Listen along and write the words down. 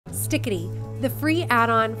Stickity, the free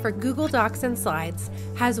add-on for Google Docs and Slides,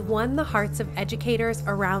 has won the hearts of educators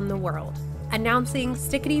around the world. Announcing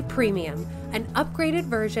Stickity Premium, an upgraded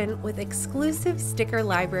version with exclusive sticker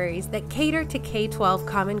libraries that cater to K-12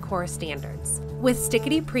 Common Core standards. With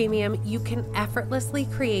Stickity Premium, you can effortlessly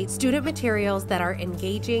create student materials that are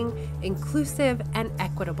engaging, inclusive, and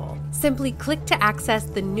equitable. Simply click to access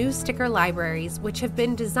the new sticker libraries, which have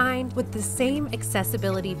been designed with the same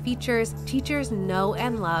accessibility features teachers know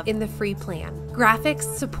and love in the free plan.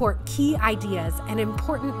 Graphics support key ideas and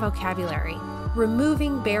important vocabulary,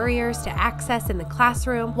 removing barriers to access in the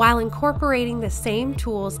classroom while incorporating the same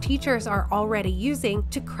tools teachers are already using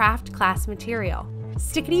to craft class material.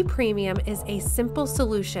 Stickity Premium is a simple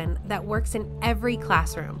solution that works in every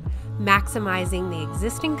classroom, maximizing the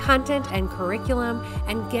existing content and curriculum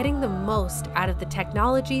and getting the most out of the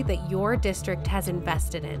technology that your district has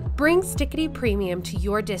invested in. Bring Stickity Premium to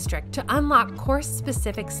your district to unlock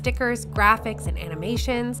course-specific stickers, graphics, and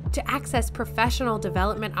animations, to access professional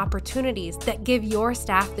development opportunities that give your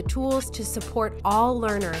staff the tools to support all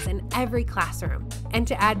learners in every classroom, and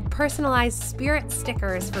to add personalized spirit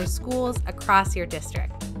stickers for schools across your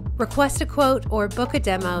district. Request a quote or book a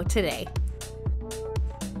demo today.